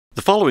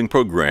following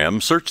program,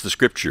 Search the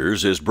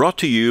Scriptures, is brought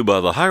to you by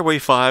the Highway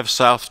 5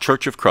 South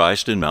Church of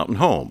Christ in Mountain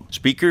Home.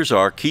 Speakers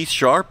are Keith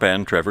Sharp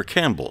and Trevor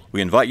Campbell.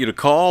 We invite you to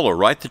call or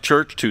write the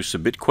church to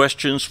submit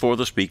questions for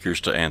the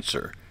speakers to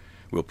answer.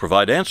 We'll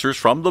provide answers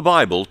from the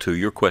Bible to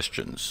your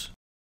questions.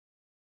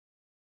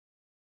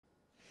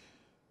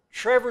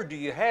 Trevor, do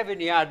you have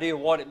any idea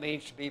what it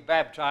means to be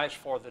baptized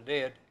for the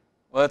dead?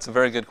 Well, that's a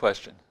very good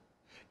question.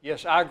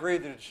 Yes, I agree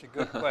that it's a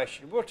good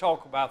question. We'll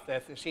talk about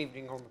that this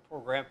evening on the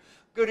program.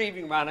 Good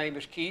evening, my name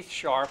is Keith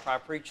Sharp. I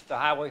preach at the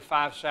Highway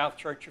 5 South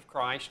Church of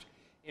Christ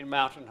in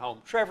Mountain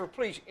Home. Trevor,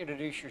 please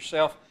introduce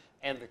yourself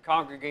and the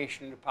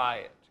congregation in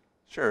Payette.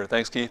 Sure,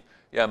 thanks Keith.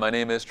 Yeah, my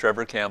name is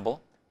Trevor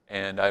Campbell,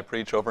 and I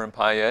preach over in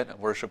Payette. I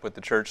worship with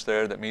the church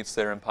there that meets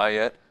there in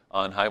Payette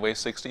on Highway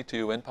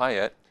 62 in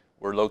Payette.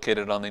 We're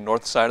located on the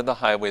north side of the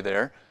highway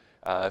there.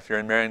 If you're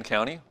in Marion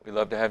County, we'd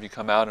love to have you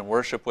come out and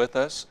worship with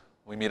us.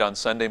 We meet on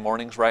Sunday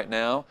mornings right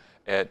now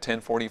at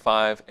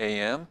 10:45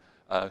 a.m.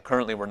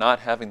 Currently, we're not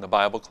having the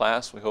Bible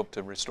class. We hope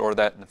to restore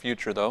that in the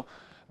future, though.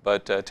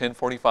 But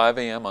 10:45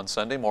 a.m. on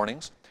Sunday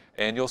mornings.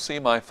 And you'll see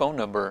my phone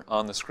number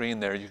on the screen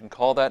there. You can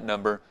call that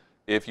number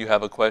if you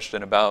have a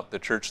question about the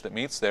church that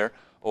meets there,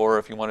 or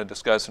if you want to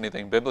discuss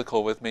anything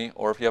biblical with me,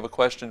 or if you have a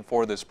question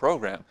for this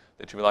program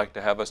that you would like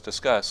to have us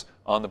discuss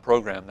on the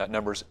program. That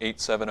number is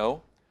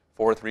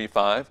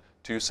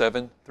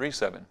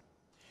 870-435-2737.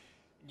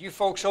 You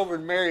folks over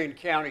in Marion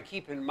County,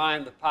 keep in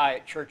mind the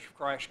Payette Church of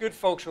Christ. Good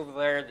folks over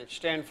there that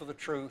stand for the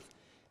truth,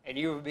 and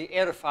you will be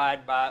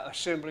edified by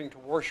assembling to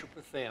worship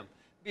with them.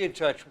 Be in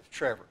touch with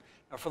Trevor.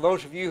 Now, for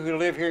those of you who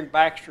live here in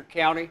Baxter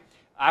County,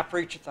 I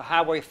preach at the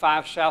Highway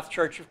 5 South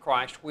Church of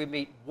Christ. We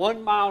meet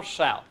 1 mile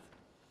south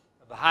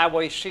of the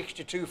Highway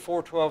 62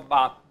 412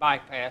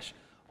 bypass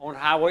on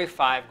Highway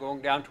 5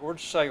 going down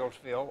towards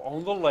Salesville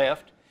on the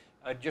left,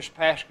 just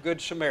past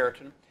Good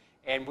Samaritan.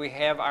 And we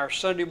have our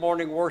Sunday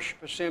morning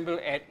worship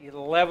assembly at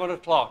 11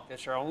 o'clock.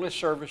 That's our only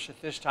service at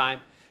this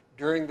time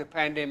during the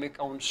pandemic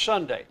on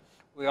Sunday.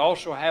 We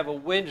also have a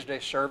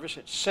Wednesday service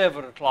at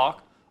 7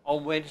 o'clock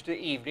on Wednesday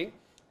evening.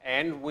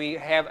 And we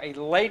have a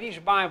ladies'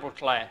 Bible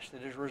class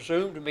that is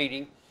resumed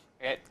meeting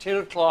at 10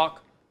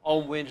 o'clock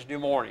on Wednesday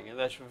morning. And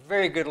that's a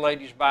very good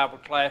ladies' Bible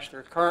class.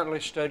 They're currently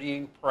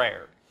studying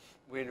prayer.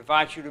 We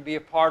invite you to be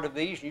a part of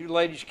these. You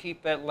ladies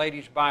keep that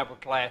ladies' Bible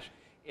class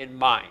in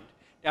mind.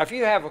 Now, if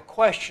you have a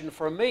question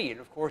for me, and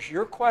of course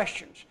your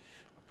questions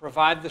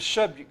provide the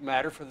subject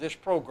matter for this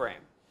program.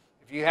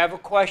 If you have a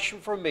question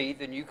for me,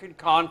 then you can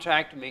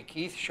contact me,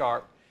 Keith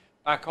Sharp,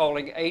 by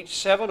calling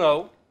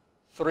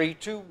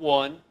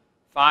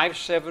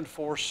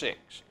 870-321-5746.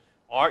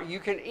 Or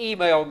you can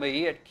email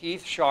me at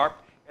Keith Sharp,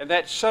 and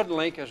that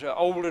Suddenlink is an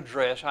old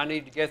address. I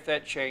need to get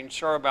that changed.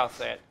 Sorry about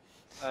that.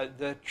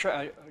 The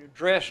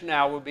address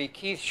now will be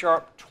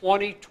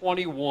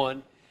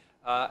KeithSharp2021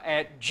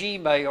 at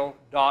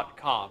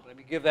gmail.com. Let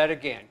me give that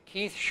again.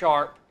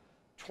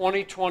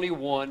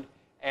 KeithSharp2021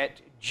 at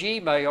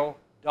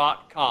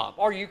gmail.com.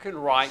 Or you can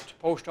write to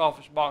Post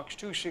Office Box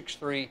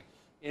 263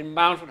 in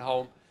Mountain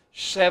Home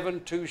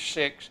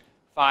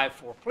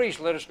 72654.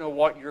 Please let us know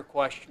what your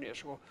question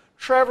is. Well,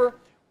 Trevor,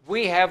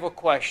 we have a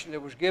question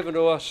that was given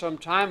to us some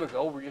time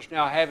ago. We're just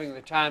now having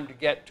the time to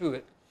get to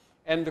it.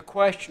 And the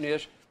question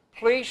is,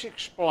 please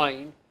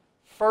explain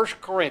 1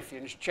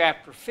 Corinthians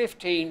chapter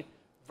 15,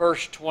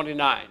 verse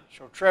 29.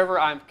 So, Trevor,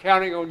 I'm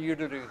counting on you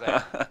to do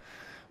that.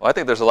 Well, I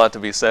think there's a lot to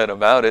be said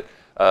about it.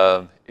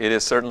 It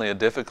is certainly a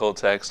difficult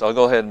text. I'll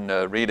go ahead and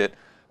read it.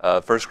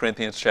 1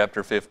 Corinthians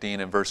chapter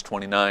 15 and verse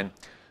 29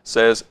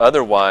 says,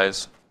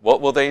 "Otherwise,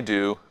 what will they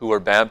do who are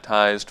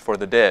baptized for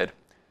the dead?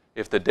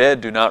 If the dead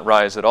do not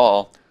rise at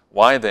all,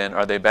 why then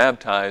are they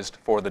baptized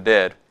for the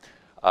dead?"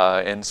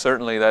 And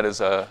certainly that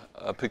is a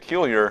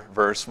peculiar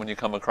verse when you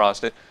come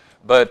across it.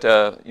 But,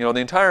 you know, the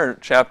entire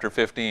chapter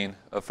 15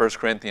 of 1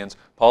 Corinthians,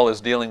 Paul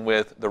is dealing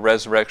with the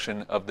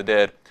resurrection of the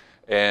dead.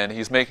 And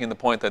he's making the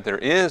point that there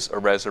is a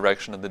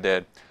resurrection of the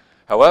dead.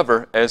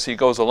 However, as he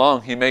goes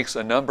along, he makes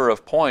a number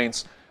of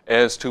points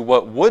as to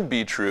what would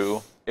be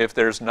true if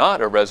there's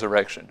not a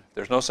resurrection. If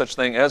there's no such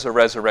thing as a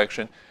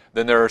resurrection,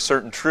 then there are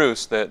certain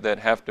truths that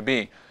have to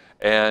be.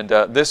 And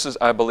this is,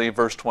 I believe,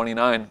 verse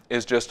 29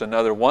 is just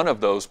another one of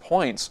those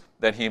points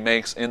that he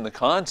makes in the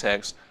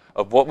context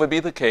of what would be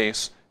the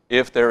case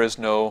if there is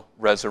no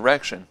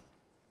resurrection.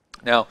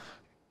 Now,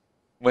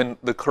 when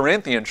the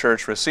Corinthian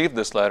church received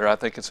this letter, I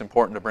think it's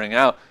important to bring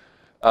out,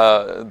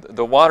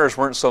 the waters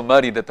weren't so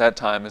muddied at that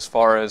time as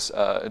far as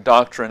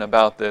doctrine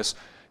about this.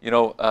 You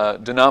know,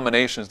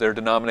 denominations, there are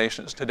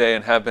denominations today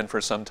and have been for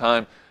some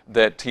time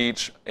that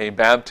teach a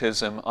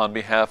baptism on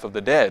behalf of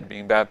the dead,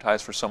 being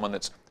baptized for someone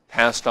that's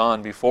passed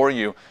on before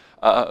you.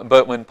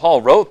 But when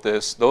Paul wrote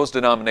this, those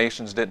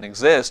denominations didn't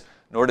exist,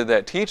 nor did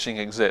that teaching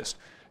exist.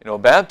 You know,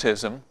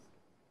 baptism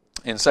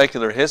in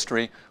secular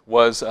history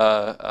was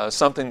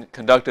something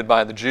conducted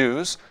by the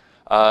Jews,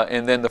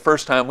 and then the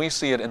first time we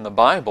see it in the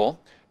Bible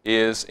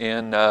is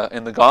in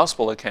the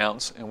gospel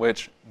accounts in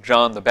which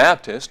John the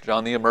Baptist,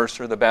 John the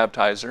Immerser, the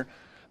baptizer,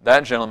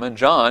 that gentleman,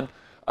 John,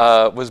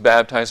 was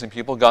baptizing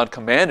people, God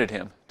commanded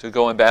him to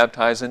go and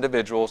baptize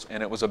individuals,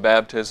 and it was a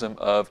baptism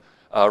of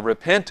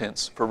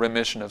repentance for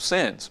remission of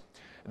sins.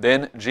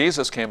 Then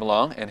Jesus came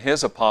along, and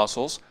his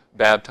apostles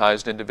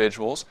baptized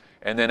individuals,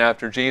 and then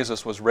after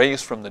Jesus was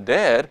raised from the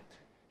dead,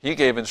 he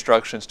gave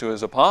instructions to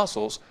his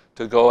apostles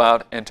to go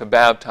out and to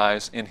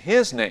baptize in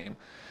his name.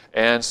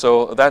 And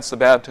so that's the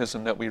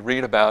baptism that we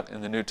read about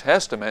in the New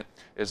Testament,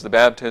 is the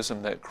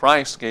baptism that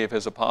Christ gave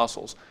his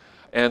apostles.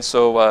 And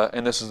so,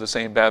 and this is the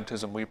same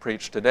baptism we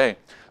preach today.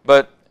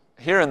 But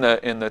here in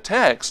the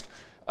text,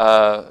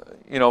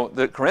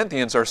 the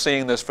Corinthians are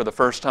seeing this for the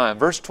first time.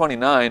 Verse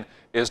 29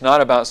 is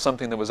not about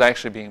something that was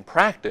actually being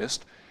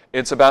practiced.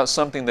 It's about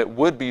something that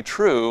would be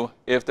true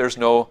if there's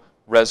no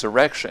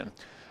resurrection.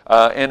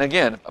 And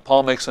again,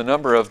 Paul makes a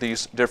number of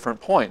these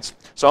different points.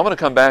 So I'm going to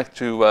come back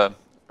to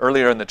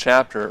earlier in the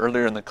chapter,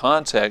 earlier in the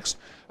context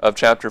of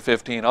chapter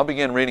 15. I'll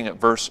begin reading at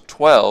verse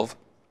 12.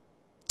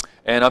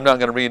 And I'm not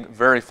going to read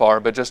very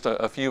far, but just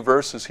a few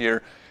verses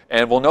here.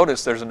 And we'll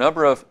notice there's a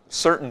number of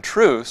certain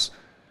truths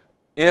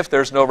if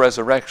there's no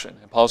resurrection.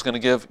 And Paul's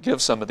going to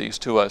give some of these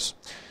to us.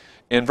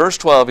 In verse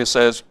 12 he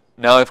says,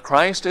 "Now if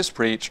Christ is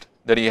preached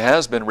that he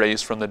has been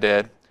raised from the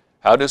dead,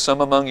 how do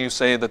some among you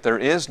say that there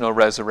is no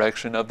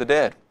resurrection of the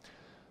dead?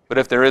 But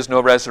if there is no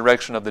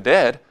resurrection of the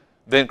dead,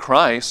 then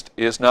Christ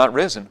is not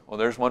risen." Well,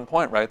 there's one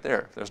point right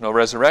there. If there's no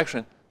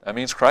resurrection, that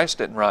means Christ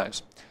didn't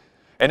rise.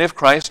 "And if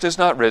Christ is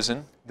not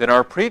risen, then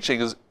our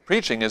preaching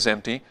is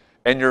empty,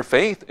 and your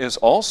faith is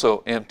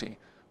also empty."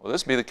 Well,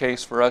 this would be the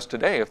case for us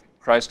today. If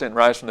Christ didn't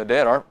rise from the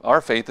dead,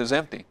 our faith is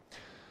empty.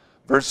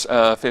 Verse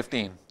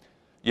 15,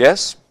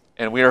 "Yes,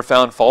 and we are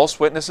found false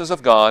witnesses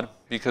of God,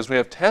 because we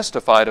have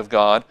testified of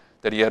God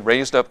that he had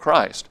raised up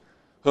Christ,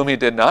 whom he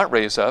did not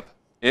raise up,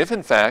 if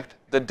in fact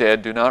the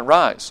dead do not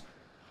rise.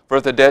 For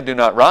if the dead do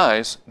not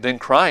rise, then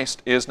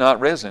Christ is not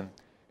risen.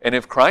 And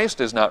if Christ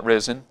is not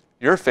risen,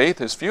 your faith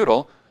is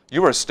futile,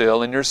 you are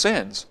still in your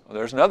sins." Well,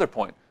 there's another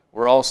point.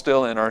 We're all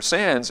still in our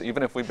sins,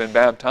 even if we've been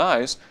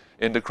baptized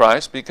into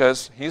Christ,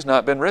 because he's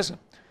not been risen.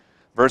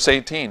 Verse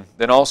 18,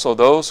 "Then also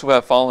those who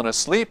have fallen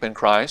asleep in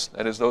Christ,"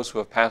 that is, those who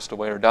have passed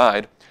away or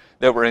died,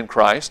 "that were in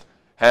Christ,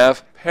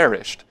 have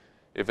perished.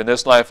 If in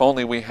this life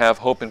only we have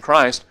hope in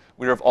Christ,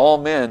 we are of all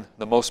men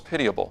the most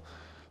pitiable."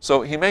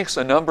 So he makes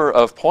a number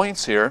of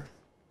points here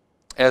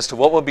as to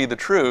what will be the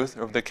truth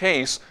of the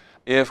case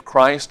if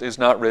Christ is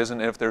not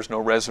risen, if there's no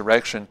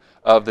resurrection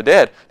of the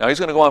dead. Now he's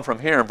going to go on from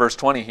here. In verse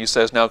 20 he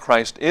says, "Now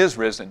Christ is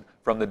risen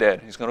from the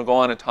dead." He's going to go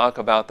on and talk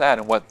about that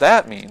and what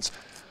that means.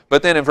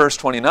 But then in verse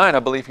 29, I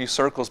believe he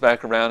circles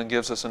back around and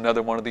gives us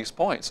another one of these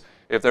points.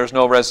 If there's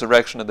no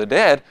resurrection of the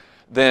dead,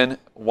 then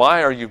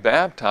why are you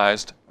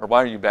baptized, or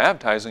why are you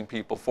baptizing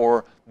people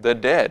for the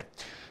dead?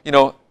 You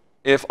know,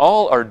 if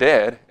all are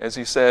dead, as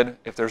he said,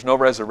 if there's no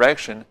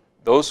resurrection,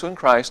 those who in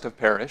Christ have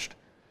perished,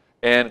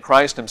 and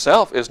Christ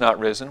himself is not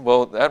risen,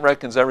 well, that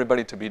reckons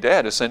everybody to be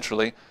dead,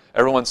 essentially.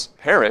 Everyone's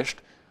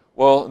perished.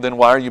 Well, then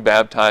why are you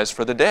baptized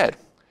for the dead?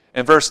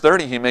 In verse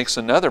 30, he makes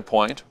another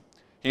point.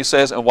 He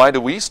says, "And why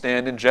do we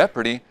stand in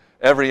jeopardy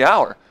every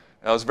hour?"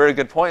 Now, it's a very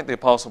good point the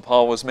Apostle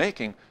Paul was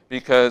making,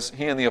 because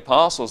he and the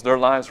apostles, their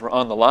lives were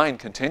on the line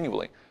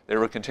continually. They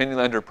were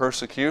continually under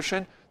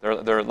persecution.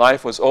 Their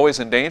life was always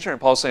in danger.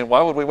 And Paul's saying,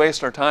 why would we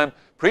waste our time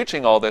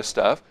preaching all this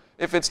stuff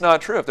if it's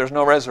not true? If there's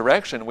no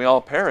resurrection, we all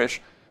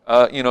perish.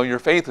 Your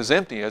faith is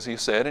empty, as he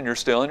said, and you're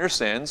still in your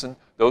sins, and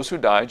those who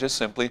die just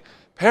simply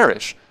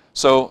perish.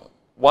 So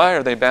why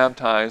are they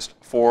baptized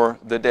for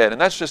the dead?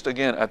 And that's just,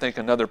 again, I think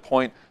another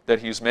point that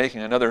he's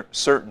making, another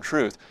certain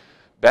truth.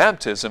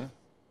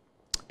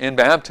 In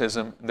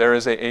baptism, there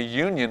is a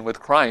union with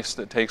Christ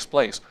that takes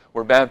place.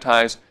 We're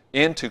baptized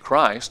into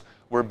Christ.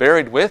 We're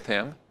buried with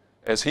him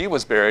as he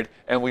was buried,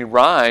 and we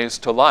rise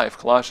to life.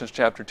 Colossians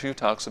chapter 2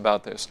 talks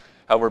about this,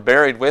 how we're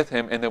buried with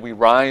him and that we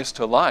rise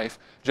to life,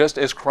 just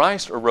as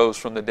Christ arose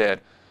from the dead.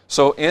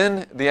 So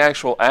in the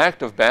actual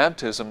act of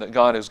baptism that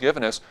God has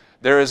given us,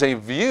 there is a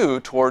view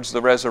towards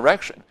the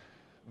resurrection.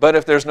 But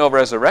if there's no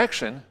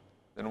resurrection,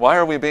 then why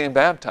are we being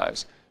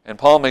baptized? And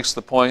Paul makes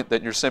the point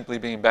that you're simply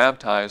being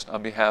baptized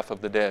on behalf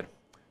of the dead.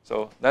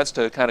 So that's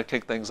to kind of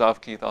kick things off,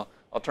 Keith. I'll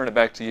turn it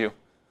back to you.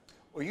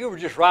 Well, you were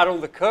just right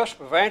on the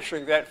cusp of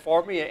answering that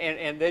for me,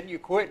 and then you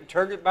quit and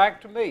turned it back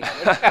to me.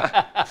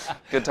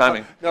 Good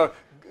timing. No,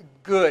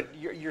 good.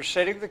 You're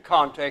setting the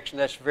context, and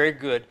that's very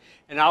good.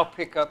 And I'll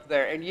pick up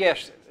there. And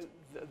yes,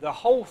 the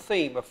whole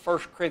theme of 1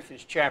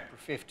 Corinthians chapter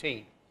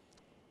 15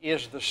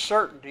 is the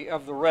certainty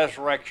of the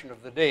resurrection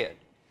of the dead.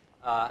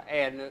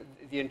 And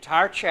the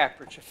entire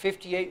chapter, it's a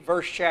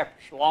 58-verse chapter,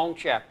 it's a long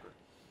chapter,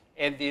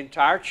 and the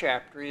entire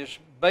chapter is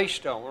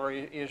based on, or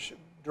is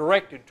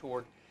directed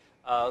toward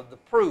the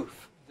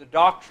proof, the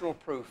doctrinal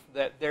proof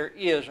that there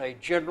is a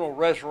general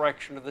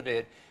resurrection of the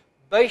dead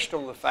based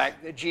on the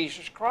fact that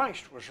Jesus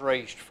Christ was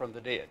raised from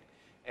the dead.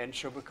 And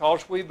so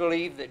because we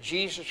believe that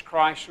Jesus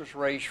Christ was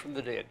raised from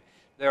the dead,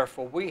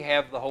 therefore we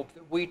have the hope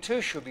that we too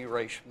shall be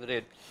raised from the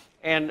dead.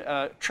 And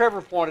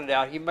Trevor pointed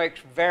out, he makes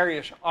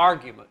various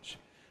arguments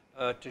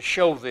to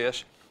show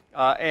this.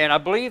 And I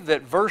believe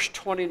that verse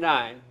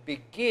 29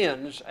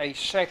 begins a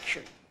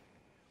section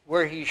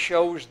where he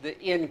shows the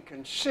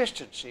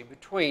inconsistency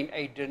between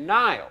a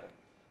denial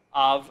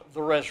of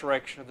the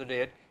resurrection of the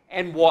dead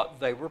and what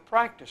they were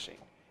practicing.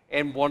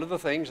 And one of the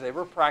things they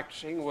were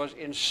practicing was,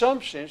 in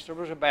some sense, there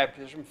was a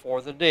baptism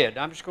for the dead.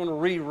 I'm just going to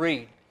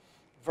reread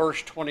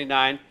verse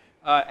 29,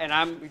 and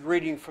I'm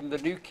reading from the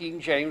New King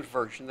James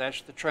Version.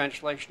 That's the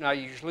translation I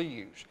usually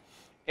use.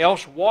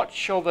 Else what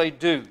shall they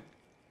do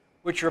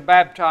which are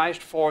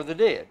baptized for the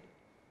dead?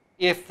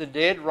 If the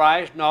dead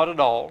rise not at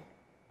all,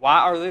 why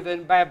are they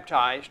then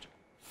baptized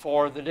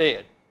for the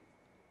dead?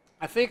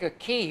 I think a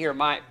key here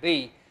might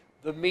be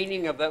the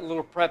meaning of that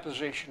little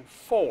preposition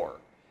for.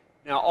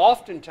 Now,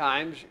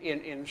 oftentimes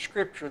in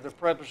Scripture, the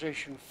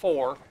preposition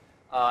for,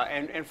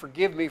 and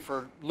forgive me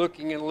for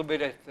looking in a little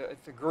bit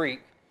at the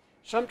Greek,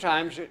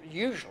 sometimes,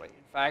 usually,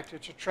 in fact,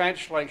 it's a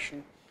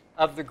translation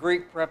of the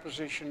Greek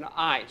preposition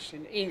eis,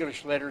 in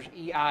English letters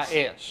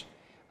E-I-S.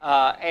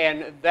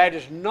 And that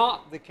is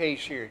not the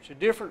case here. It's a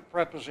different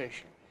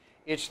preposition.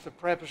 It's the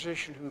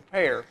preposition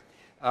huper.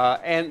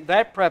 And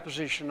that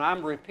preposition,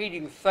 I'm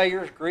repeating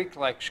Thayer's Greek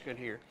lexicon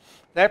here,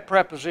 that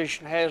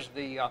preposition has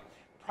the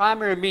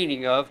primary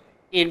meaning of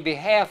in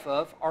behalf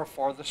of or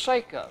for the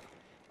sake of.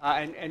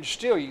 And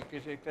still you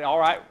could say, all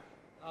right,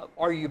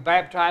 are you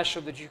baptized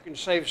so that you can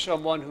save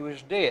someone who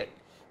is dead?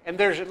 And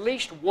there's at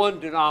least one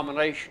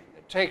denomination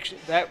that takes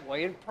it that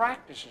way and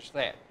practices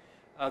that.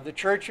 The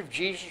Church of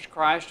Jesus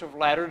Christ of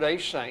Latter-day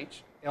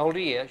Saints,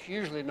 LDS,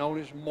 usually known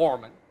as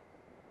Mormon,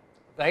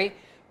 they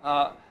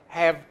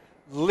have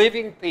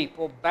living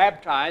people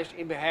baptized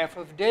in behalf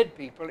of dead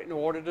people in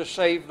order to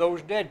save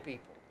those dead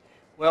people.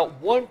 Well,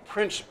 one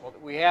principle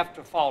that we have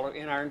to follow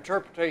in our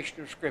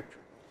interpretation of Scripture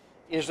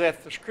is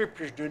that the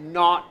Scriptures do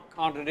not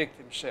contradict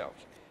themselves.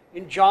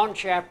 In John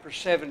chapter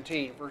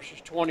 17, verses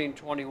 20 and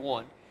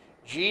 21,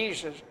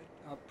 Jesus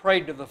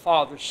prayed to the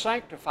Father,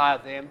 sanctify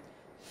them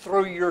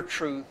through your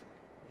truth.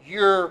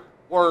 Your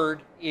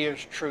word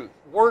is truth.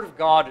 The Word of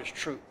God is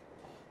truth.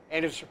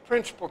 And it's a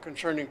principle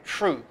concerning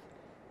truth.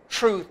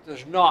 Truth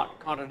does not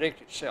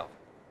contradict itself.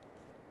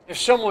 If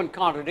someone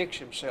contradicts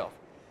himself,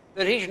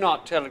 then he's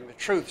not telling the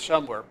truth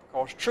somewhere,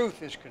 because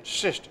truth is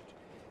consistent.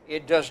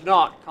 It does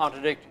not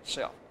contradict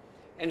itself.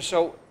 And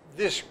so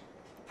this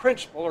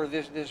principle, or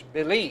this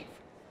belief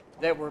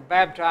that we're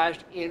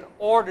baptized in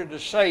order to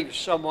save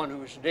someone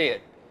who is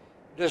dead,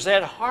 does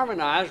that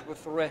harmonize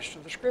with the rest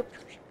of the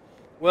Scriptures?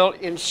 Well,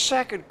 in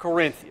 2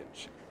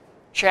 Corinthians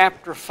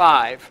chapter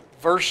 5,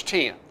 verse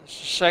 10,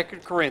 this is 2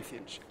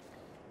 Corinthians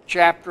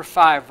chapter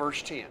 5,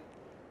 verse 10.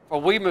 For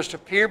we must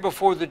appear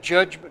before the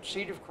judgment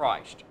seat of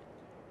Christ,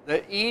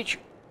 that each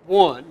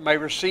one may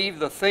receive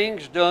the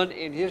things done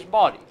in his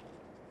body,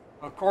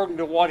 according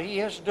to what he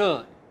has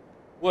done,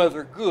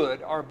 whether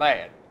good or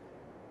bad.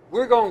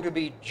 We're going to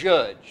be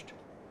judged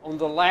on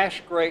the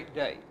last great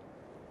day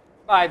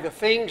by the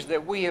things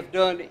that we have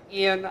done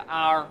in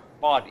our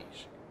bodies.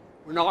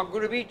 We're not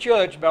going to be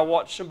judged by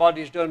what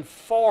somebody's done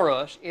for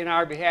us in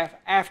our behalf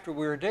after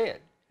we're dead.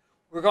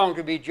 We're going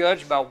to be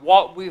judged by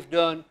what we've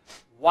done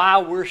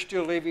while we're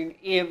still living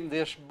in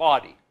this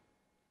body.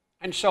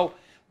 And so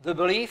the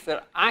belief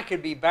that I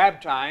could be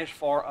baptized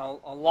for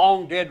a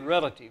long dead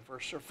relative, or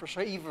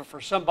even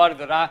for somebody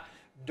that I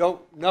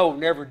don't know,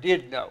 never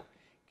did know,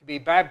 to be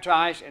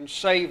baptized and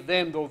save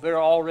them though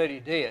they're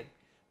already dead,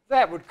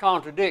 that would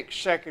contradict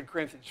 2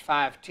 Corinthians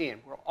 5:10.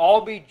 We'll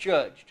all be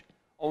judged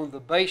on the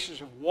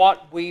basis of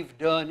what we've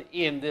done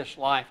in this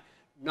life,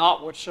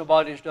 not what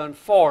somebody's done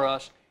for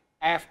us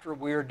after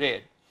we're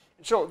dead.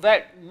 And so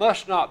that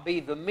must not be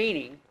the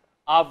meaning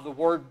of the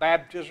word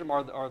baptism,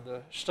 or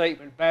the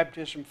statement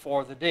baptism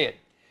for the dead.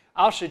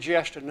 I'll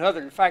suggest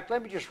another. In fact,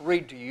 let me just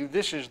read to you.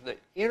 This is the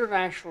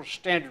International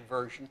Standard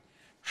Version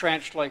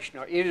translation.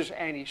 Now, it is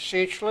an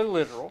essentially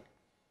literal,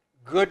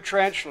 good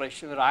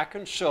translation that I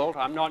consult.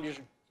 I'm not just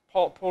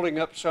pulling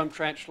up some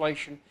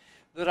translation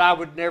that I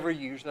would never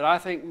use, that I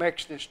think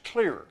makes this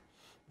clearer.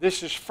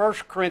 This is 1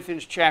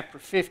 Corinthians chapter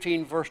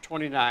 15, verse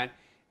 29,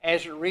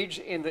 as it reads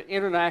in the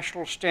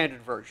International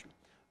Standard Version.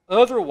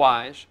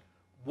 Otherwise,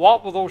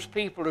 what will those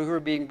people who are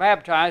being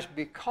baptized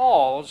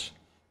because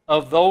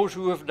of those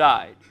who have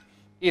died?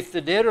 If the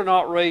dead are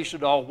not raised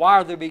at all, why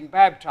are they being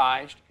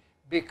baptized?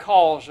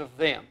 Because of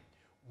them.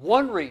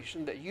 One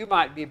reason that you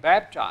might be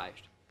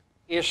baptized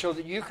is so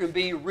that you can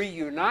be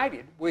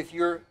reunited with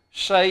your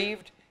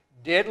saved,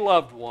 dead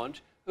loved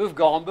ones who've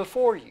gone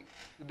before you.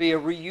 To be a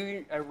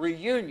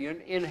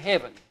reunion in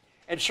heaven.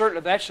 And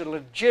certainly that's a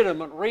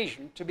legitimate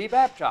reason to be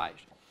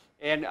baptized.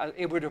 And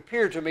it would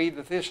appear to me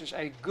that this is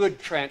a good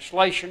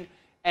translation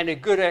and a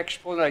good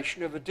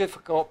explanation of a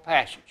difficult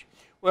passage.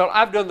 Well,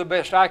 I've done the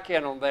best I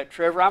can on that,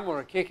 Trevor. I'm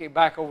going to kick it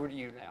back over to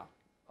you now.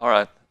 All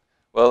right.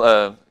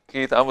 Well,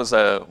 Keith, I was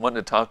wanting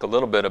to talk a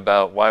little bit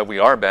about why we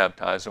are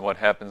baptized and what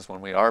happens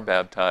when we are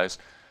baptized.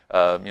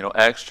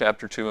 Acts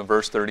chapter 2 and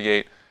verse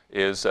 38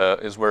 is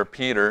where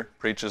Peter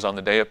preaches on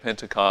the day of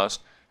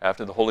Pentecost,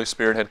 after the Holy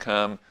Spirit had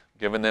come,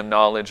 given them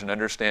knowledge and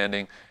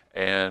understanding,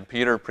 and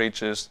Peter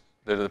preaches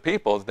the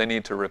people, they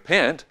need to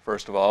repent,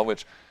 first of all,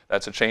 which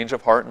that's a change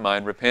of heart and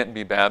mind, repent and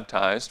be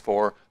baptized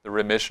for the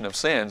remission of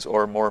sins,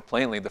 or more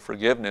plainly, the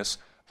forgiveness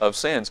of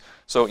sins.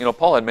 So,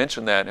 Paul had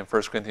mentioned that in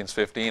 1 Corinthians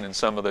 15 and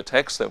some of the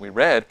texts that we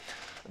read,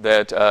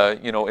 that,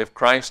 if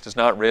Christ is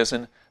not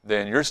risen,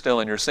 then you're still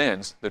in your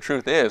sins. The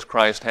truth is,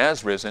 Christ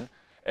has risen,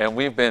 and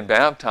we've been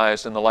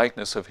baptized in the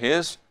likeness of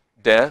His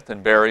death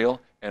and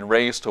burial, and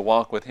raised to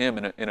walk with Him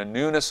in a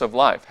newness of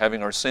life,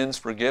 having our sins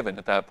forgiven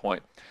at that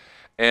point.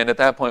 And at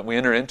that point, we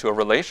enter into a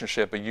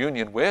relationship, a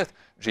union with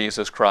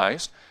Jesus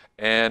Christ,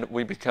 and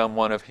we become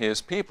one of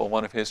His people,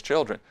 one of His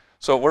children.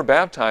 So we're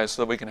baptized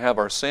so that we can have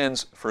our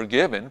sins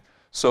forgiven,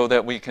 so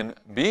that we can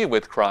be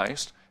with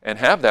Christ and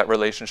have that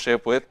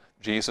relationship with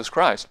Jesus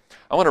Christ.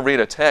 I want to read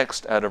a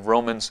text out of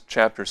Romans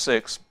chapter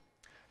 6.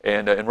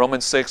 And in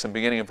Romans 6, and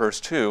beginning of verse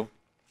 2,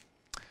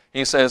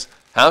 he says,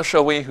 "How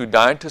shall we who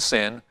died to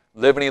sin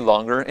live any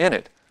longer in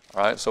it?"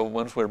 All right, so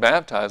once we're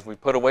baptized, we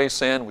put away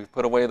sin, we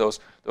put away those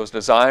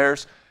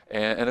desires,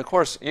 and of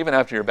course, even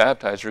after you're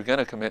baptized, you're going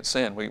to commit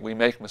sin. We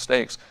make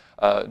mistakes.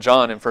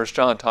 John in 1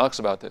 John talks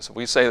about this. If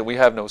we say that we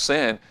have no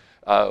sin,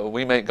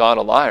 we make God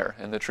a liar,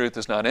 and the truth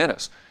is not in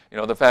us.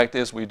 The fact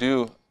is, we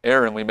do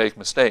err and we make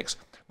mistakes.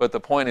 But the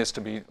point is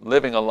to be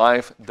living a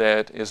life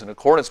that is in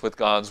accordance with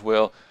God's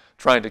will,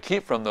 trying to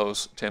keep from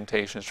those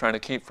temptations, trying to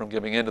keep from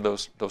giving into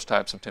those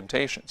types of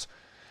temptations.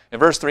 In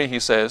verse 3 he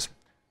says,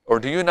 "Or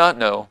do you not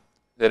know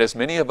that as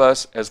many of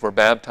us as were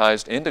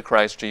baptized into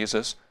Christ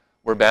Jesus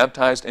were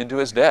baptized into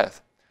His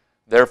death?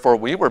 Therefore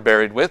we were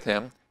buried with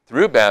Him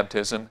through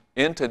baptism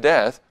into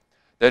death,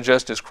 that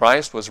just as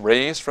Christ was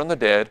raised from the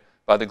dead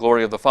by the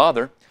glory of the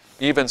Father,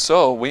 even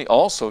so we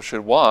also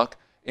should walk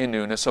in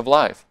newness of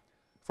life.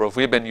 For if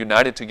we have been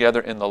united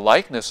together in the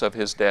likeness of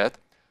His death,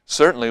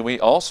 certainly we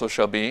also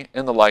shall be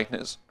in the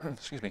likeness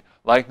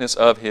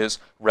of His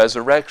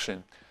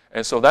resurrection."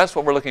 And so that's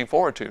what we're looking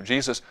forward to.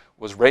 Jesus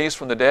was raised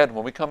from the dead, and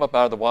when we come up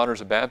out of the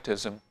waters of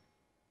baptism,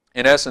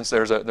 in essence,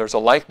 there's a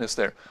likeness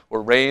there.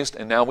 We're raised,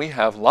 and now we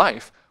have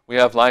life. We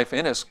have life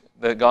in us.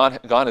 That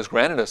God has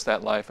granted us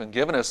that life and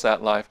given us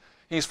that life.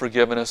 He's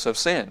forgiven us of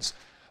sins.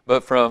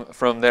 But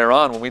from there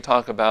on, when we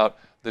talk about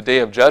the day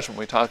of judgment,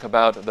 we talk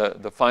about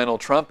the final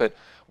trumpet,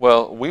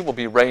 well, we will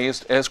be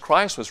raised as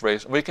Christ was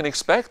raised. We can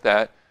expect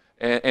that,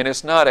 and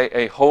it's not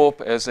a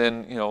hope as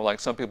in, like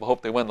some people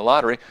hope they win the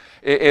lottery.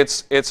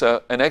 It's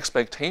an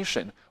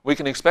expectation. We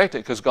can expect it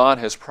because God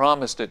has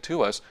promised it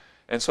to us.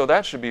 And so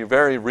that should be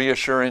very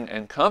reassuring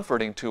and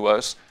comforting to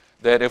us,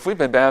 that if we've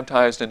been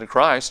baptized into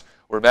Christ,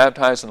 we're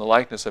baptized in the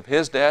likeness of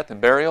His death and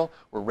burial,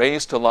 we're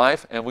raised to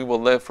life, and we will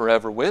live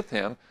forever with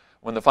Him.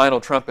 When the final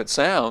trumpet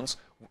sounds,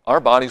 our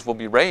bodies will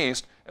be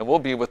raised, and we'll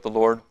be with the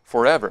Lord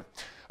forever.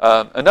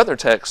 Another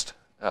text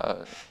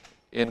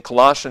in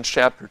Colossians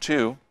chapter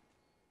 2.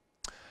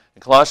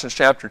 In Colossians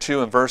chapter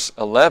 2 and verse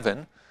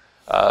 11,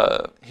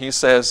 he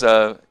says,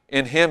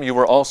 "In Him you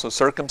were also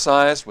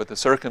circumcised with the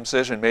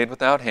circumcision made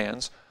without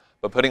hands,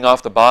 but putting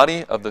off the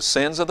body of the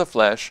sins of the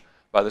flesh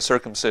by the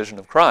circumcision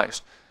of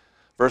Christ."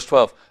 Verse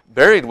 12,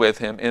 "Buried with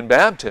Him in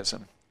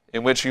baptism,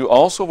 in which you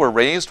also were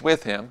raised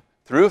with Him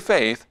through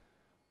faith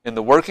in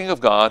the working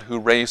of God who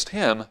raised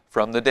Him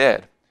from the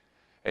dead.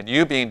 And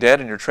you, being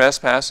dead in your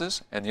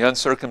trespasses and the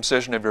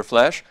uncircumcision of your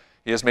flesh,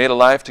 He has made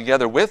alive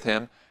together with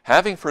Him,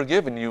 having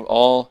forgiven you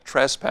all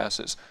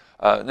trespasses."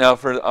 Now,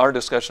 for our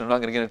discussion, I'm not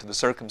going to get into the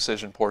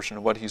circumcision portion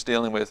of what he's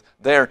dealing with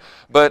there.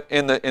 But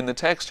in the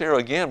text here,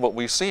 again, what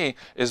we see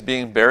is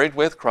being buried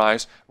with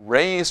Christ,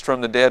 raised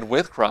from the dead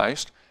with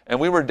Christ, and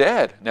we were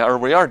dead. Now, or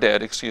we are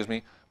dead, excuse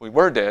me. We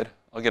were dead.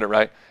 I'll get it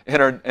right,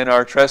 in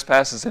our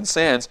trespasses and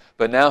sins,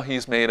 but now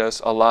He's made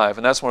us alive.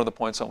 And that's one of the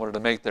points I wanted to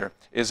make there,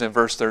 is in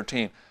verse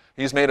 13.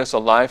 He's made us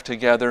alive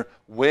together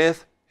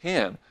with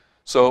Him.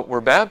 So we're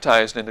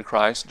baptized into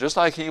Christ, just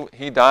like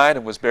He died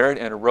and was buried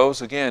and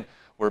arose again.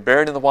 We're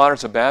buried in the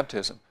waters of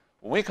baptism.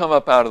 When we come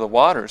up out of the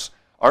waters,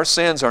 our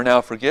sins are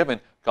now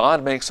forgiven.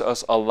 God makes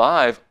us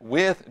alive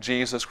with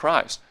Jesus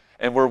Christ,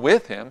 and we're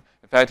with Him.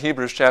 In fact,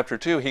 Hebrews chapter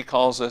 2,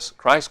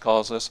 Christ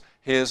calls us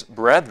His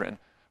brethren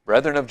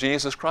of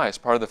Jesus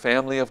Christ, part of the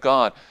family of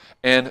God.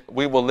 And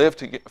we will live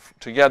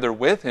together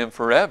with Him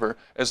forever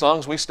as long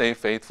as we stay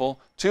faithful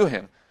to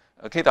Him.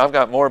 Keith, I've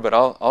got more, but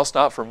I'll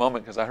stop for a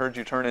moment because I heard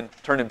you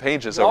turning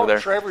pages over there.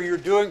 Trevor, you're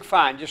doing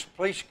fine. Just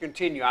please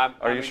continue. I'm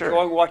sure?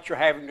 enjoying what you're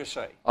having to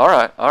say. All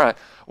right.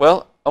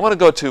 Well, I want to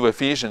go to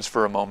Ephesians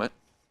for a moment.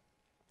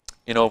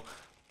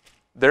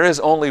 There is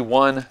only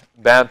one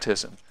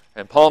baptism.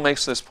 And Paul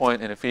makes this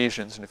point in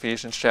Ephesians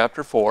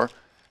chapter 4.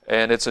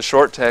 And it's a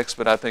short text,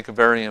 but I think a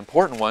very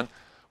important one,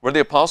 where the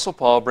Apostle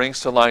Paul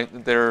brings to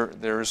light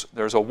there's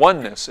a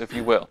oneness, if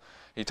you will.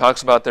 He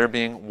talks about there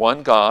being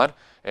one God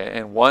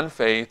and one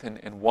faith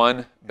and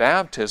one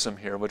baptism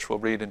here, which we'll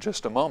read in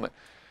just a moment.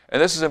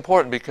 And this is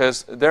important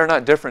because there are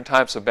not different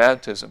types of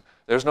baptism.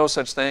 There's no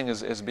such thing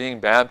as being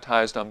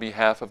baptized on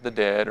behalf of the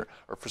dead or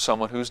for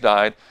someone who's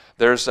died.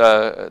 There's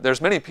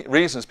many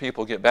reasons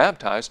people get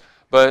baptized,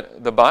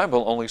 but the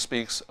Bible only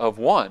speaks of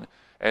one.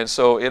 And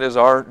so it is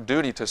our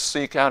duty to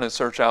seek out and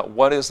search out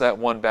what is that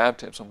one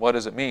baptism, what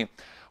does it mean?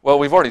 Well,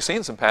 we've already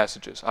seen some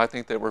passages, I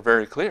think, that were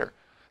very clear,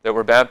 that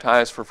we're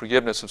baptized for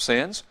forgiveness of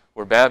sins,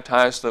 we're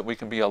baptized so that we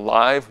can be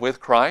alive with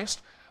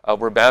Christ,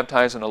 we're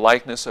baptized in the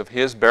likeness of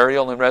His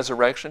burial and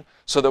resurrection,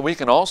 so that we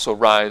can also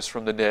rise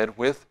from the dead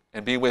with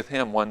and be with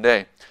Him one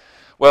day.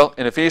 Well,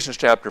 in Ephesians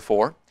chapter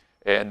 4,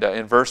 and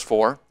in verse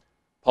 4,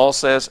 Paul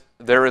says,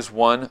 there is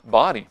one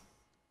body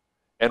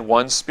and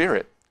one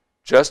Spirit,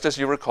 just as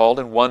you were called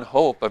in one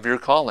hope of your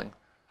calling,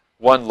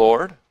 one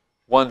Lord,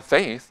 one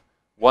faith,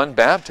 one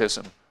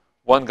baptism,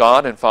 one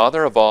God and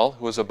Father of all,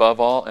 who is above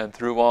all and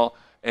through all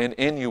and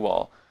in you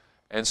all.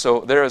 And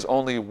so there is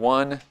only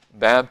one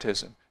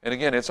baptism. And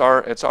again, it's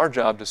our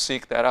job to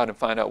seek that out and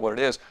find out what it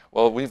is.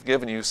 Well, we've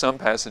given you some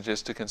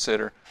passages to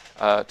consider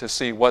to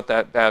see what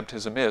that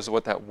baptism is,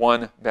 what that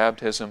one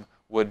baptism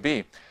would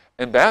be.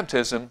 And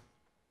baptism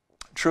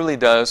truly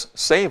does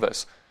save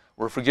us.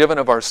 We're forgiven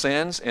of our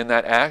sins in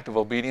that act of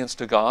obedience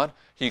to God.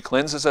 He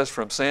cleanses us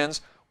from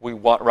sins. We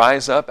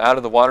rise up out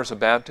of the waters of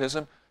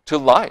baptism to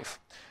life.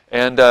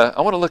 And I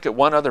want to look at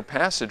one other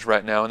passage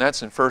right now, and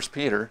that's in 1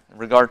 Peter in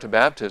regard to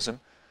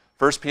baptism.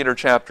 1 Peter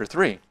chapter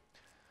 3.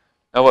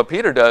 Now what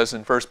Peter does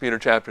in 1 Peter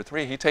chapter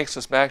 3, he takes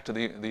us back to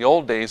the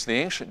old days, the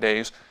ancient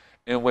days,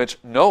 in which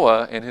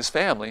Noah and his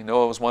family,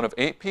 Noah was one of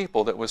 8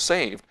 people that was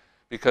saved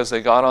because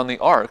they got on the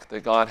ark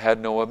that God had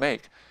Noah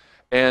make.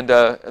 And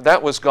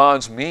that was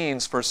God's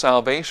means for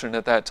salvation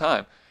at that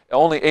time.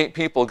 Only 8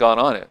 people got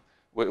on it,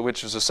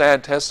 which is a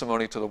sad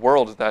testimony to the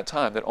world at that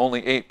time, that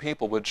only 8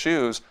 people would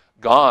choose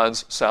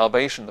God's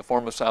salvation, the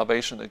form of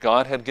salvation that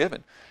God had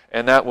given.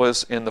 And that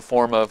was in the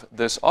form of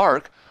this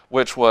ark,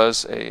 which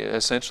was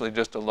essentially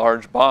just a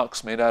large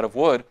box made out of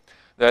wood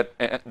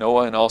that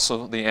Noah and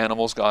also the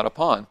animals got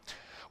upon.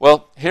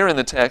 Well, here in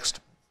the text,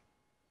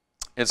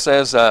 it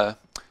says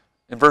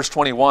in verse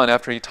 21,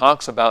 after he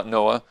talks about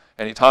Noah,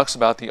 and he talks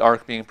about the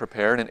ark being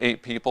prepared, and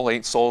 8 people,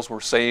 8 souls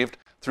were saved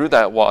through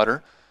that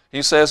water,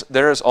 he says,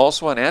 there is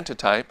also an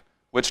antitype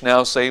which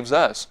now saves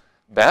us,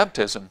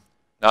 baptism,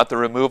 not the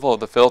removal of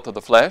the filth of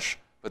the flesh,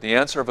 but the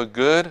answer of a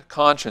good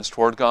conscience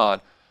toward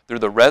God through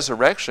the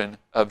resurrection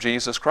of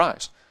Jesus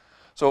Christ.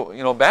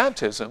 So,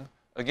 baptism,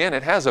 again,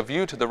 it has a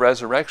view to the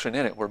resurrection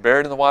in it. We're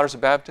buried in the waters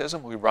of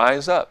baptism, we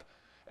rise up,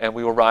 and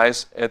we will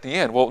rise at the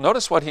end. Well,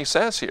 notice what he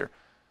says here.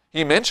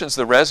 He mentions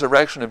the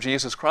resurrection of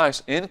Jesus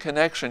Christ in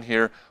connection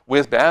here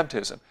with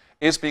baptism.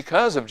 It's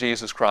because of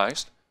Jesus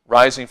Christ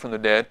rising from the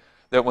dead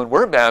that when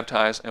we're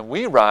baptized and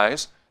we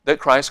rise, that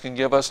Christ can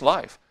give us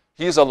life.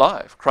 He's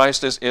alive.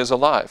 Christ is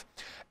alive.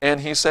 And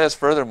he says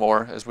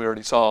furthermore, as we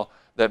already saw,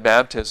 that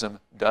baptism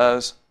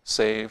does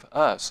save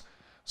us.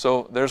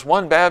 So there's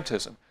one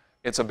baptism.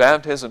 It's a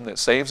baptism that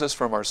saves us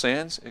from our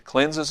sins. It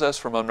cleanses us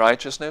from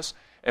unrighteousness.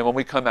 And when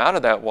we come out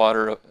of that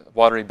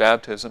watery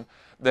baptism,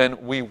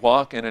 then we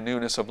walk in a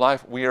newness of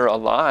life. We are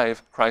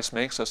alive. Christ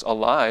makes us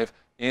alive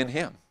in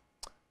Him.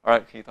 All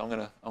right, Keith, I'm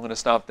gonna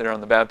stop there on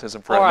the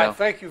baptism for right now. All right,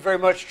 thank you very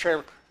much,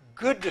 Trevor.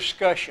 Good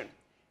discussion,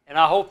 and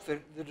I hope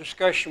that the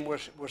discussion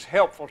was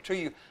helpful to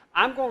you.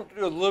 I'm going to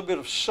do a little bit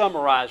of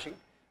summarizing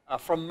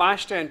from my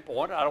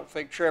standpoint. I don't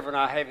think Trevor and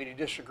I have any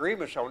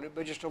disagreements on it,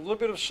 but just a little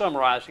bit of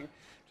summarizing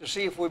to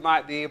see if we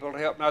might be able to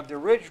help. Now, the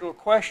original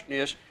question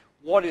is,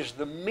 what is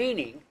the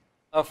meaning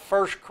of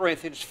 1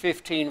 Corinthians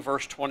 15,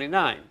 verse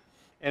 29?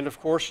 And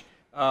of course,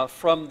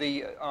 from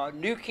the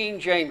New King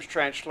James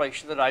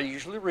translation that I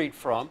usually read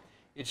from,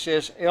 it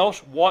says, else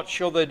what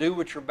shall they do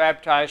which are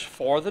baptized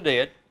for the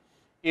dead,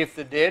 if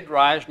the dead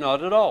rise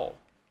not at all?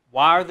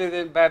 Why are they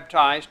then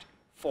baptized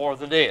for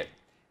the dead?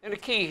 And the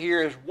key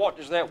here is, what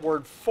does that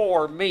word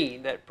for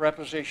mean, that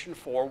preposition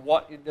for?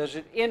 What does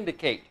it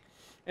indicate?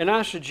 And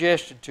I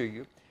suggested to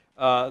you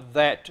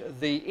that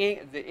the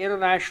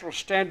International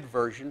Standard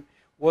Version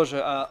was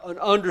an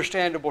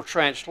understandable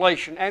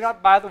translation. And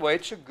by the way,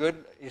 it's a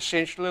good,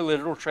 essentially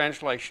literal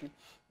translation,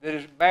 that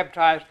is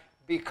baptized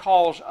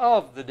because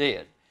of the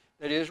dead.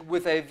 That is,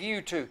 with a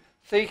view to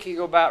thinking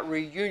about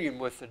reunion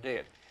with the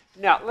dead.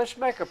 Now, let's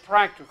make a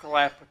practical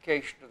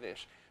application of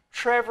this.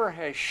 Trevor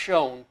has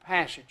shown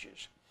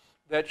passages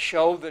that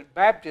show that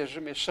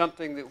baptism is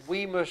something that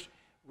we must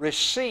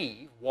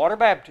receive, water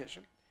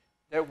baptism,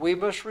 that we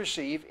must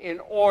receive in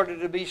order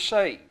to be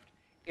saved,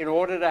 in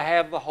order to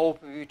have the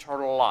hope of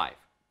eternal life.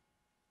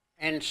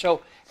 And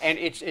so, and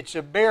it's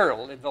a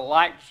burial in the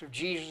likeness of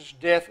Jesus'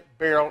 death,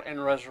 burial,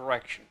 and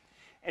resurrection.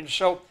 And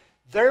so,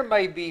 there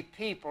may be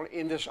people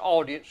in this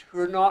audience who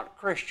are not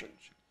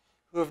Christians,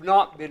 who have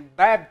not been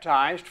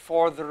baptized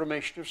for the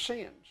remission of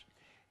sins.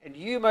 And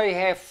you may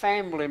have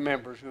family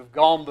members who have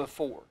gone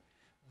before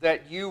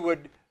that you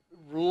would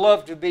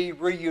love to be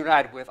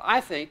reunited with.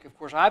 I think, of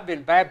course, I've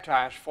been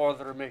baptized for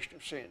the remission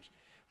of sins.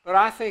 But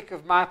I think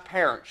of my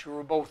parents who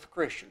were both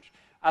Christians.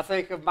 I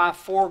think of my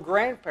 4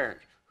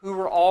 grandparents who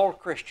were all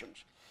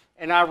Christians.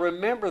 And I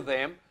remember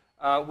them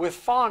with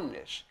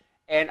fondness.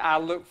 And I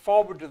look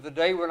forward to the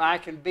day when I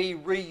can be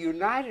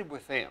reunited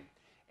with them.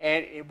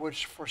 And it was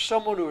for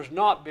someone who has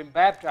not been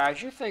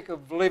baptized. You think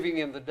of living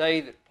in the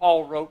day that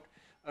Paul wrote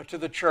to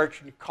the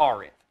church in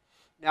Corinth.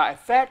 Now,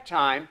 at that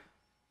time,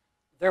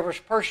 there was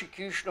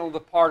persecution on the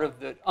part of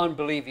the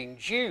unbelieving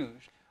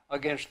Jews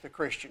against the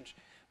Christians.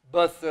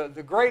 But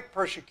the great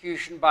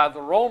persecution by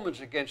the Romans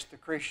against the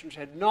Christians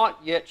had not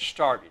yet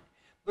started.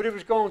 But it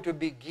was going to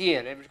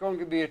begin. It was going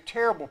to be a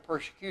terrible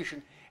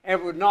persecution, and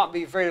it would not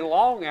be very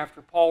long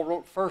after Paul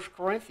wrote 1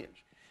 Corinthians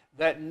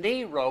that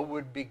Nero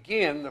would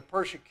begin the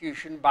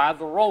persecution by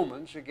the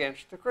Romans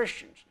against the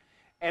Christians.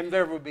 And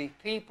there would be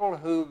people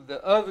who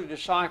the other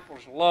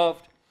disciples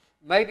loved,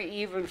 maybe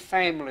even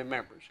family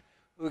members,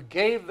 who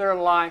gave their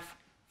life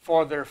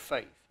for their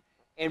faith.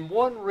 And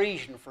one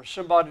reason for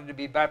somebody to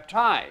be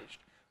baptized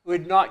who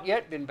had not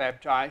yet been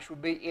baptized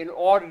would be in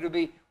order to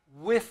be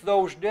with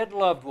those dead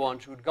loved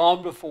ones who had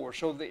gone before,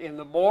 so that in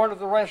the morning of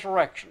the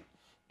resurrection,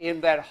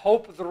 in that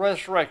hope of the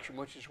resurrection,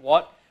 which is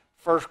what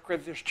 1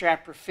 Corinthians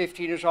chapter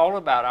 15 is all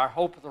about, our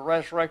hope of the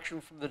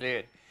resurrection from the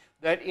dead,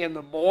 that in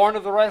the morning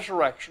of the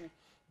resurrection,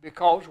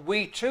 because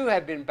we too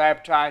have been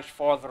baptized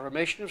for the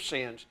remission of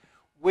sins,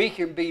 we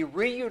can be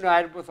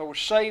reunited with those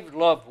saved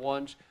loved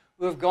ones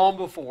who have gone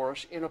before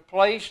us in a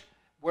place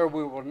where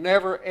we will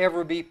never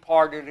ever be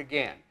parted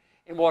again.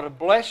 And what a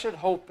blessed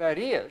hope that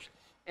is,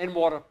 and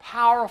what a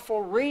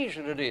powerful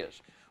reason it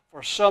is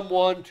for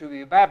someone to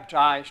be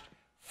baptized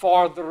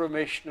for the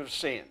remission of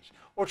sins.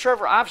 Well,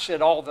 Trevor, I've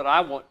said all that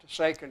I want to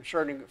say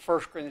concerning 1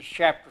 Corinthians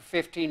chapter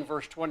 15,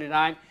 verse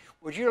 29.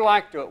 Would you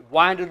like to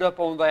wind it up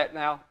on that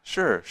now?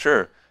 Sure,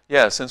 sure.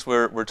 Yeah, since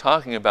we're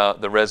talking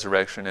about the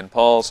resurrection, and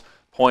Paul's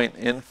point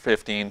in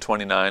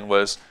 15:29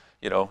 was,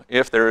 you know,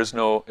 if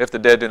the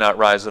dead do not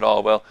rise at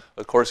all. Well,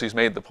 of course, he's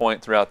made the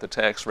point throughout the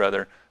text,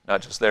 rather,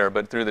 not just there,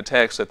 but through the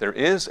text, that there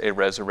is a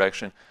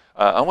resurrection.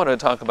 I want to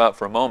talk about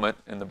for a moment,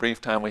 in the brief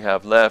time we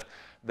have left,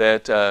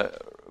 that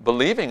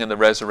believing in the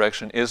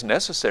resurrection is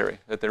necessary,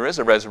 that there is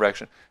a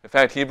resurrection. In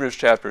fact, Hebrews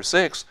chapter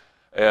 6,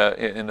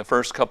 in the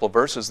first couple of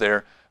verses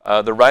there,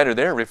 the writer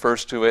there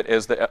refers to it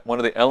as one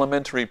of the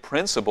elementary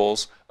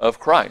principles of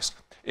Christ.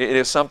 It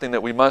is something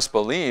that we must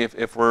believe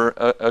if we're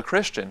a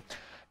Christian.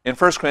 In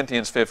 1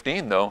 Corinthians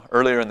 15, though,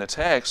 earlier in the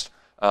text,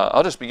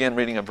 I'll just begin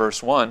reading at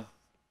verse 1.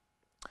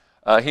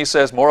 He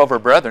says, "Moreover,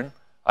 brethren,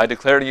 I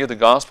declare to you the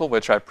gospel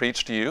which I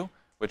preached to you,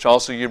 which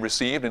also you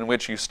received, in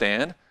which you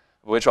stand,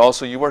 which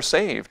also you are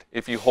saved,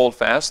 if you hold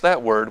fast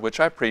that word which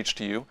I preached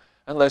to you,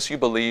 unless you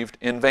believed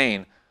in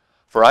vain.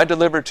 For I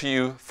delivered to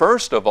you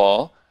first of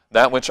all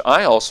that which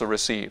I also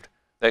received,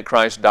 that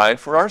Christ died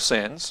for our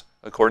sins,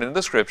 according to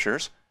the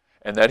Scriptures,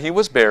 and that he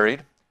was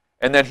buried,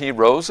 and that he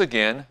rose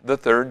again the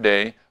third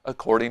day,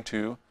 according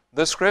to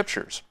the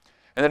Scriptures,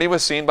 and that he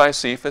was seen by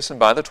Cephas and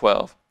by the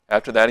 12.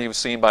 After that he was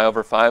seen by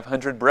over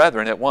 500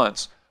 brethren at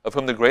once, of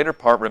whom the greater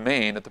part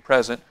remain at the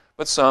present,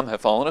 but some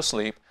have fallen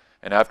asleep.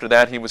 And after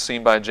that he was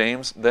seen by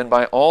James, then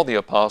by all the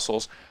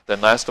apostles.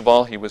 Then last of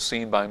all he was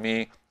seen by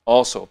me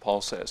also," Paul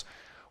says.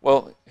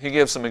 Well, he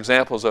gives some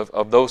examples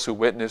of those who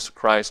witnessed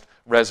Christ's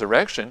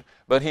resurrection,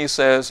 but he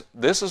says,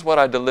 this is what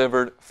I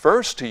delivered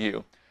first to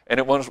you. And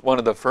it was one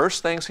of the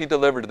first things he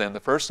delivered to them, the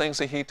first things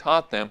that he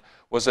taught them,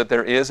 was that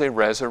there is a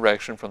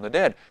resurrection from the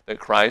dead, that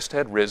Christ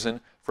had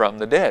risen from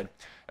the dead.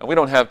 And we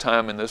don't have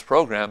time in this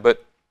program,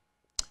 but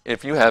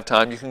if you have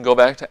time, you can go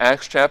back to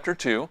Acts chapter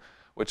 2,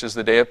 which is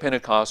the day of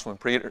Pentecost, when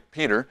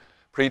Peter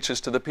preaches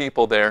to the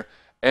people there.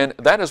 And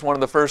that is one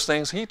of the first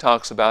things he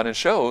talks about, and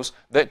shows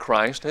that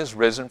Christ has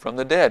risen from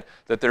the dead,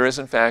 that there is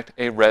in fact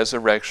a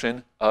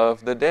resurrection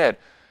of the dead.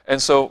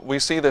 And so we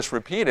see this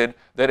repeated,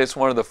 that it's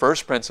one of the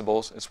first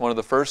principles, it's one of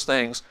the first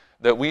things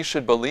that we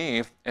should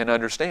believe and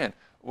understand.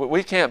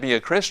 We can't be a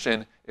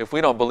Christian if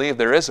we don't believe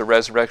there is a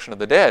resurrection of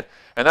the dead.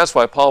 And that's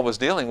why Paul was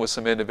dealing with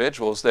some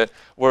individuals that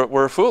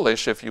were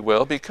foolish, if you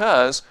will,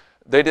 because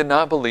they did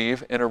not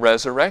believe in a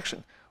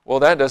resurrection. Well,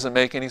 that doesn't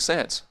make any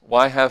sense.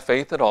 Why have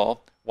faith at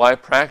all? Why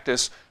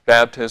practice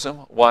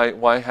baptism?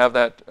 Why have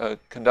that,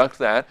 conduct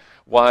that?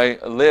 Why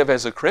live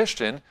as a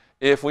Christian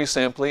if we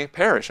simply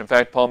perish? In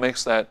fact, Paul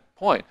makes that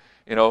point.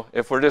 You know,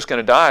 if we're just going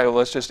to die, well,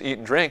 let's just eat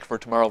and drink, for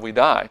tomorrow we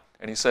die.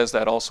 And he says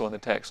that also in the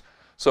text.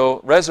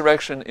 So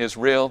resurrection is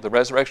real, the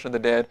resurrection of the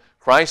dead.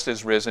 Christ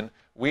is risen.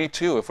 We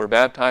too, if we're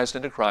baptized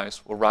into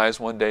Christ, will rise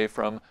one day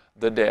from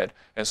the dead.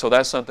 And so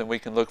that's something we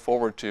can look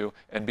forward to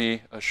and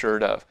be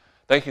assured of.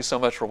 Thank you so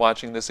much for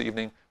watching this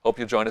evening. Hope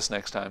you'll join us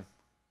next time.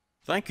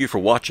 Thank you for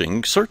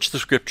watching Search the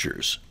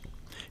Scriptures.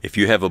 If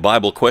you have a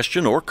Bible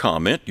question or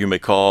comment, you may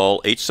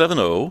call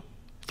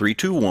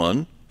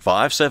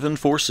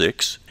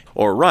 870-321-5746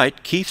 or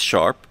write Keith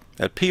Sharp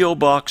at P.O.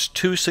 Box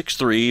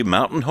 263,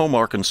 Mountain Home,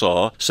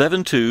 Arkansas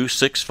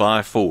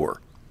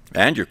 72654.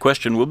 And your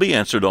question will be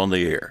answered on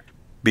the air.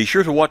 Be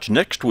sure to watch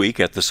next week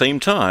at the same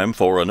time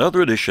for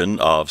another edition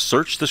of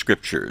Search the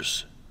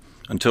Scriptures.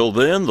 Until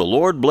then, the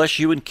Lord bless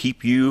you and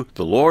keep you.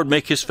 The Lord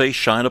make his face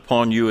shine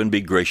upon you and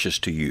be gracious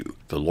to you.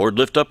 The Lord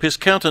lift up his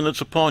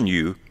countenance upon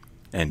you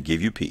and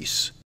give you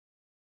peace.